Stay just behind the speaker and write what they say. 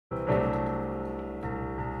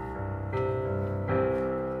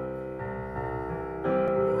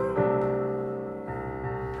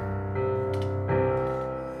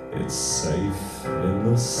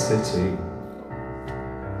the city,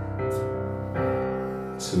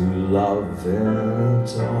 to love in a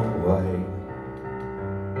doorway,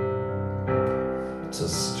 to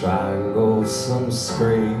strangle some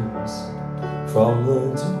screams from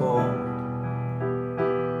the door.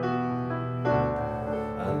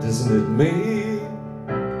 And isn't it me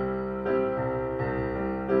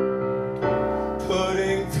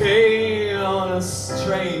putting pain on a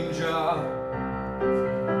stranger,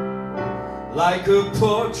 like a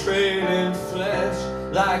portrait in flesh,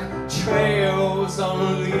 like trails on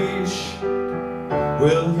a leash?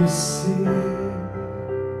 Will you see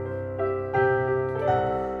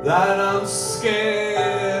that I'm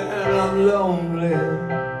scared and I'm lonely?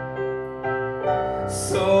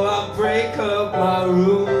 So I break up my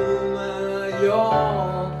room and I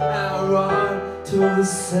yawn and run to the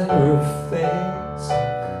center of things.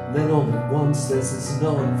 And then all at once there's this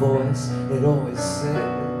knowing voice, it always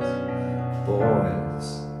says, boys,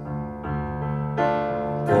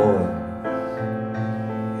 boys,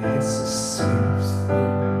 it's a sweet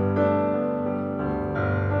thing.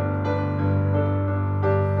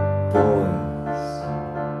 Boys,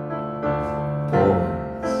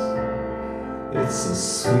 boys, it's a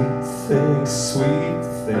sweet thing, sweet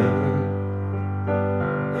thing.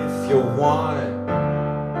 If you want it,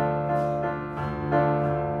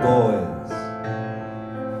 boys,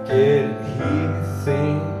 get it here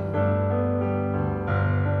thing.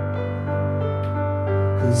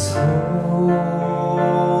 'Cause oh,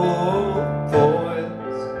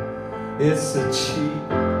 boys, it's a cheap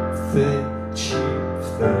thing, cheap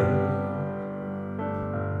thing.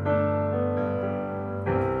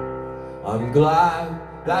 I'm glad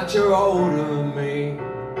that you're older than me.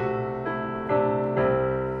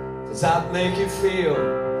 Does that make you feel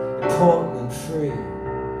important and free?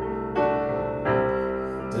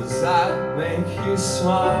 Does that make you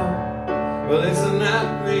smile? Well, isn't that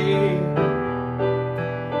me?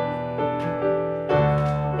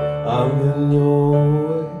 I'm in your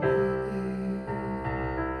way,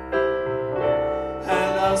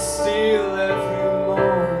 and I'll steal every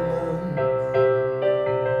moment.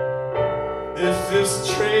 If this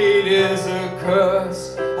trade is a curse,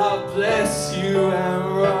 I'll bless you and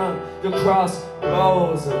run across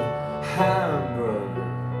rows of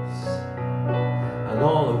hamburgers. And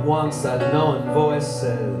all at once that knowing voice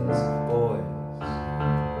says, boys,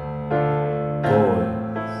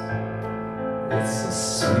 boys, it's a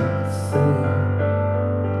sweet thing.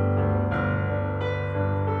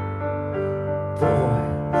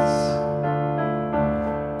 Boys,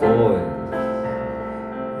 boys,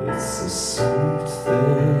 it's a sweet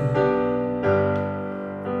thing.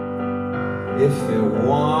 If you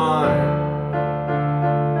want it,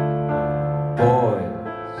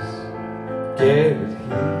 boys, get it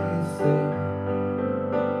here thing.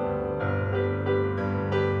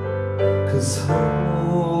 'Cause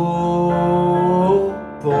oh,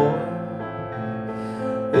 boy,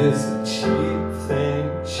 it's a cheap thing,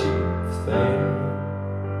 cheap thing.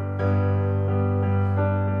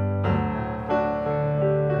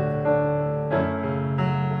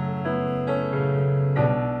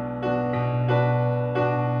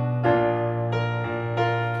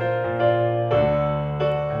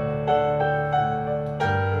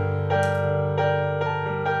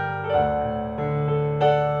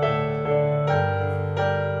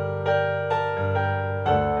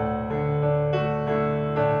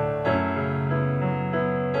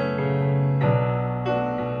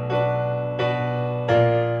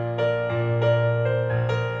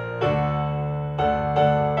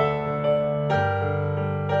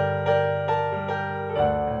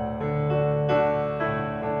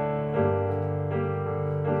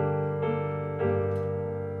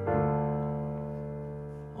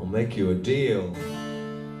 Make you a deal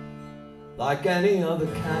like any other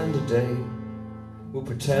candidate. We'll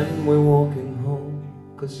pretend we're walking home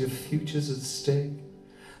 'cause your future's at stake.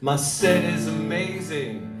 My set is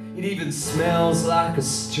amazing, it even smells like a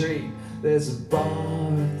street. There's a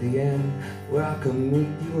bar at the end where I can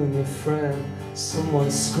meet you and your friend.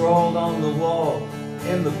 Someone scrawled on the wall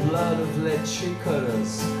in the blood of lead tree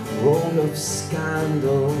cutters, rolled up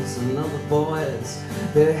scandals and other boys.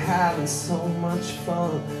 They're having so much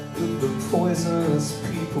fun with the poisonous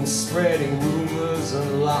people spreading rumors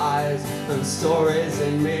and lies and stories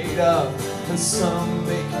they made up. And some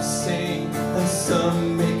make you sing and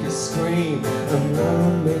some make you scream, and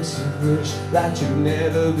one makes you wish that you've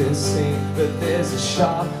never been seen. But there's a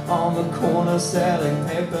shop on the corner selling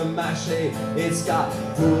paper mache. It's got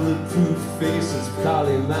bulletproof faces,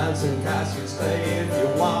 Carly Manson, Cassius Clay. If you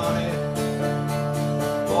want it,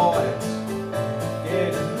 boys,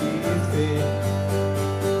 get it easy.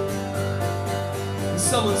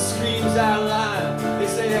 someone screams out loud. They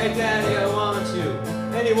say, hey daddy, I want you.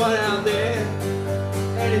 Anyone out there?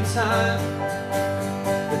 Anytime.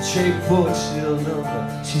 The shape boy, she'll know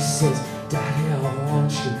her. She says, daddy, I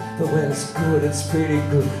want you. But when it's good, it's pretty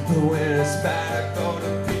good. But when it's bad, I go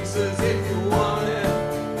to pieces if you want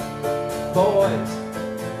it. Boys,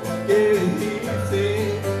 get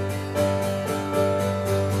heathy.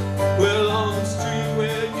 Well, on the street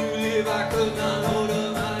where you live, I could not hold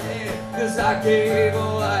up my head, 'cause I gave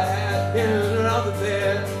all I had in another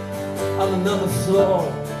bed, on another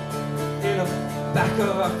floor, in the back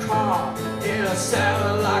of a car, in a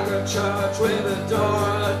cellar like a church with a door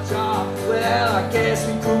ajar. Well, I guess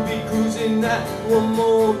we could be cruising that one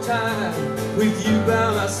more time. With you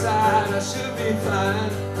by my side, I should be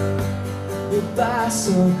fine. We'll buy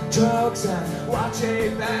some drugs and watch a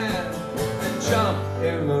band and jump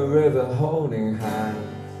in the river holding hands.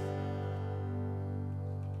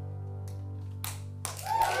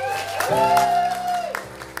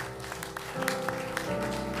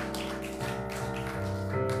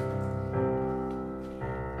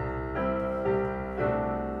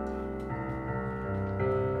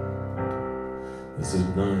 Is it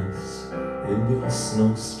nice in your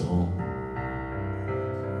snowstorm?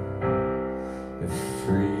 If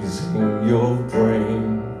freezing your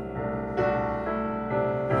brain,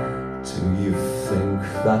 do you think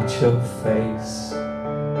that your face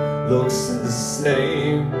looks the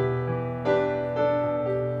same?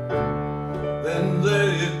 Then let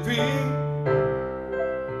it be.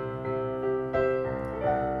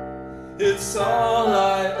 It's all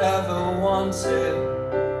I ever wanted.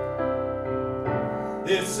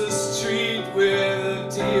 It's a street with a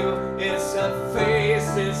deal, it's a face,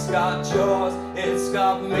 it's got yours, it's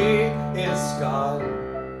got me, it's got you.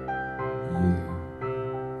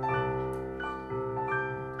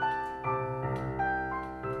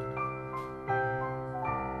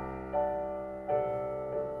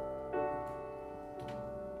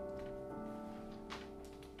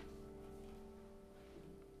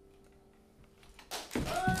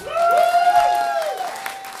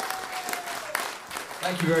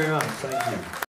 Thank you very much. Thank you.